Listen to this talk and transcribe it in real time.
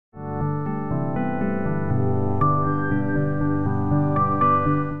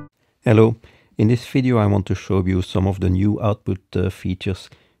Hello, in this video I want to show you some of the new output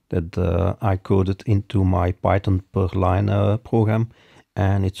features that I coded into my Python per line program,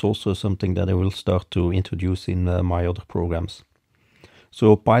 and it's also something that I will start to introduce in my other programs.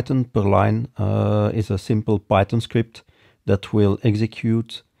 So Python per line is a simple Python script that will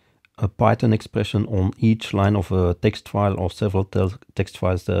execute a Python expression on each line of a text file or several text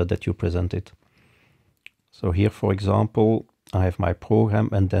files that you presented. So here, for example, I have my program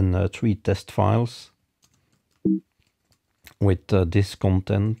and then 3 test files with this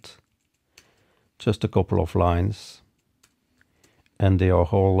content, just a couple of lines, and they are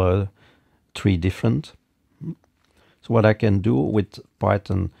all 3 different. So what I can do with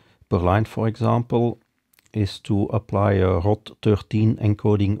Python per line, for example, is to apply a ROT13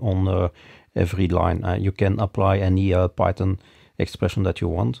 encoding on every line. You can apply any Python expression that you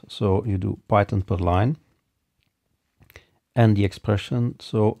want. So you do Python per line and the expression.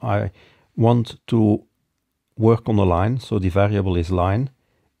 So I want to work on a line, so the variable is line,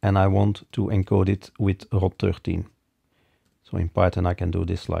 and I want to encode it with ROT13. So in Python I can do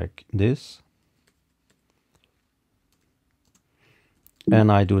this like this. And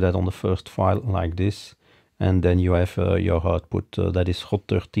I do that on the first file like this. And then you have your output that is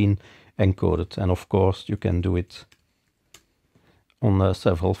ROT13 encoded. And of course you can do it on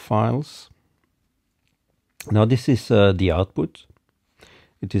several files. Now this is the output.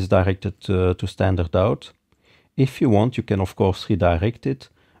 It is directed to standard out. If you want, you can of course redirect it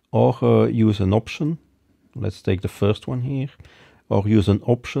or use an option. Let's take the first one here, or use an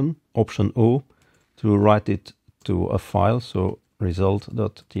option O, to write it to a file. So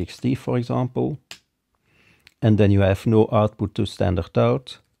result.txt, for example. And then you have no output to standard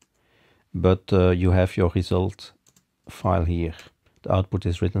out, but you have your result file here. The output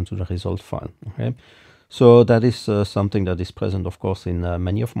is written to the result file. Okay. So that is something that is present, of course, in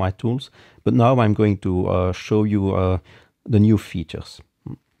many of my tools. But now I'm going to show you the new features.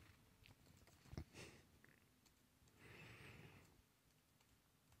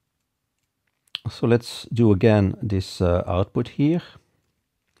 So let's do again this output here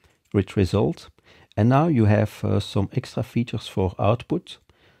with result. And now you have some extra features for output.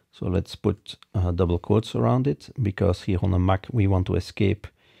 So let's put double quotes around it, because here on the Mac we want to escape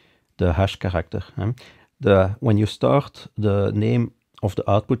the hash character. When you start the name of the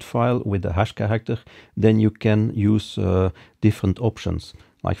output file with the hash character, then you can use different options.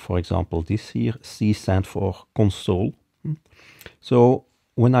 Like for example this here, C stands for console. So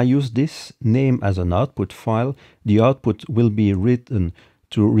when I use this name as an output file, the output will be written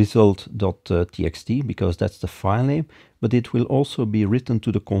to result.txt, because that's the file name, but it will also be written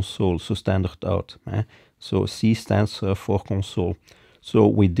to the console, so standard out. So C stands for console. So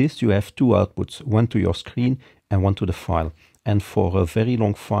with this you have 2 outputs, one to your screen and one to the file. And for very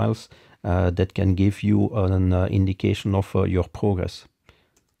long files, that can give you an indication of your progress.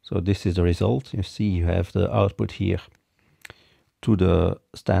 So this is the result. You see you have the output here to the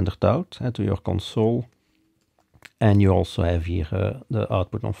standard out, to your console. And you also have here the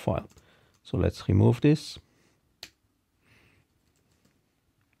output on file. So let's remove this.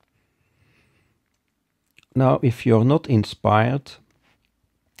 Now, if you're not inspired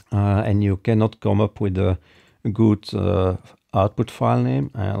and you cannot come up with a good output file name,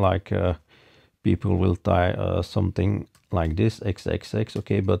 like people will type something like this, XXX,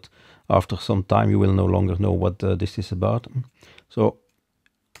 okay, but after some time you will no longer know what this is about. So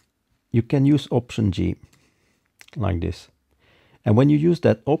you can use option G like this. And when you use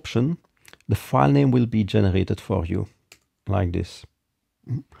that option, the file name will be generated for you like this.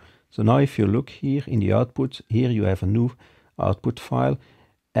 So now if you look here in the output, here you have a new output file,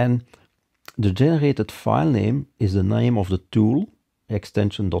 and the generated file name is the name of the tool,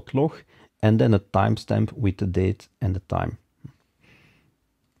 extension.log, and then a timestamp with the date and the time.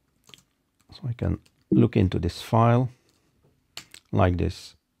 So I can look into this file like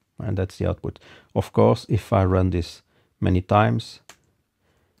this, and that's the output. Of course, if I run this many times,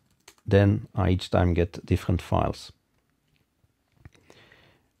 then I each time get different files.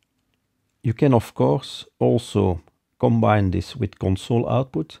 You can of course also combine this with console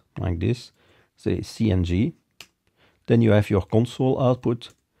output like this, say CNG. Then you have your console output,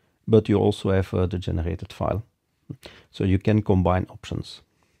 but you also have the generated file. So you can combine options.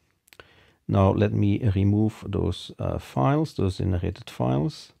 Now let me remove those files, those generated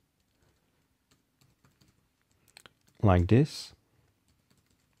files, like this.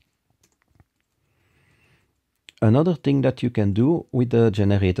 Another thing that you can do with the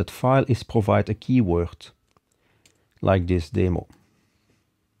generated file is provide a keyword, like this demo.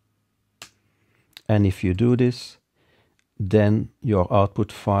 And if you do this, then your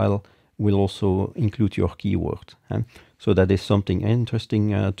output file will also include your keyword. So that is something interesting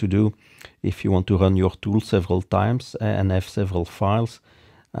to do if you want to run your tool several times and have several files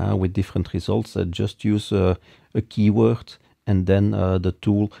with different results. Just use a keyword, and then the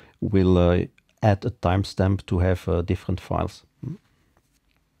tool will add a timestamp to have different files.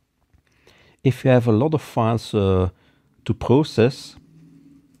 If you have a lot of files to process,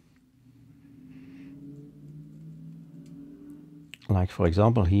 like for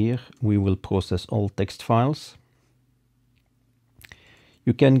example here, we will process all text files.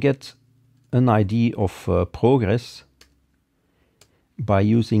 You can get an idea of progress by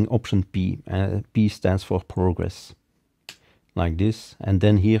using option P. P stands for progress, like this. And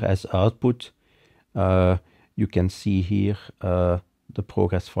then here as output, you can see here the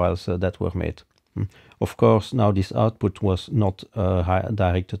progress files that were made. Of course, now this output was not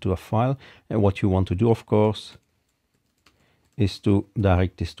directed to a file. And what you want to do, of course, is to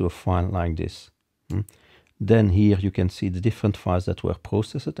direct this to a file like this. Then here you can see the different files that were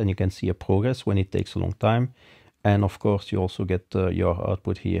processed, and you can see a progress when it takes a long time. And of course, you also get your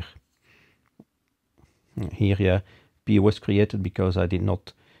output here. Here, yeah, P was created because I did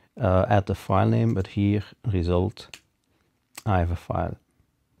not add the file name, but here, result, I have a file,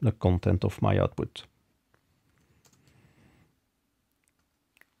 the content of my output.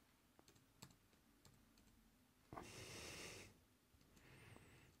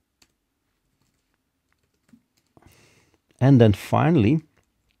 And then finally,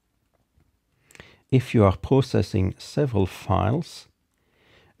 if you are processing several files,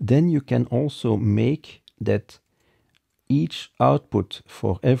 then you can also make that each output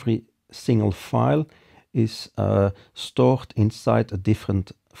for every single file is stored inside a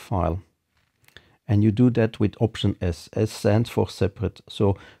different file. And you do that with option S. S stands for separate.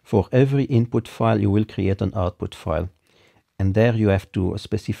 So for every input file, you will create an output file. And there you have to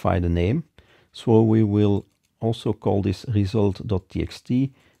specify the name. So we will also call this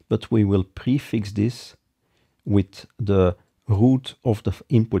result.txt, but we will prefix this with the root of the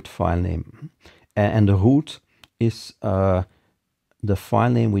input file name. And the root is the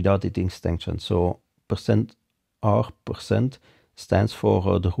file name without its extension. So %r% stands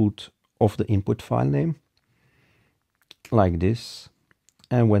for the root of the input file name, like this.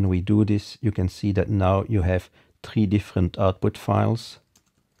 And when we do this, you can see that now you have 3 different output files,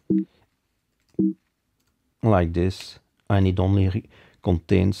 like this, and it only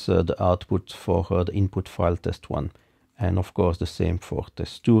contains the output for the input file test1. And of course the same for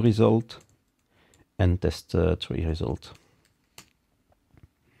test2 result and test3 result.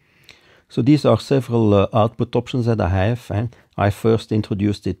 So these are several output options that I have. I first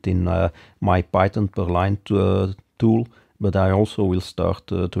introduced it in my Python per line tool, but I also will start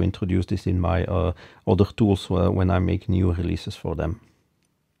to introduce this in my other tools when I make new releases for them.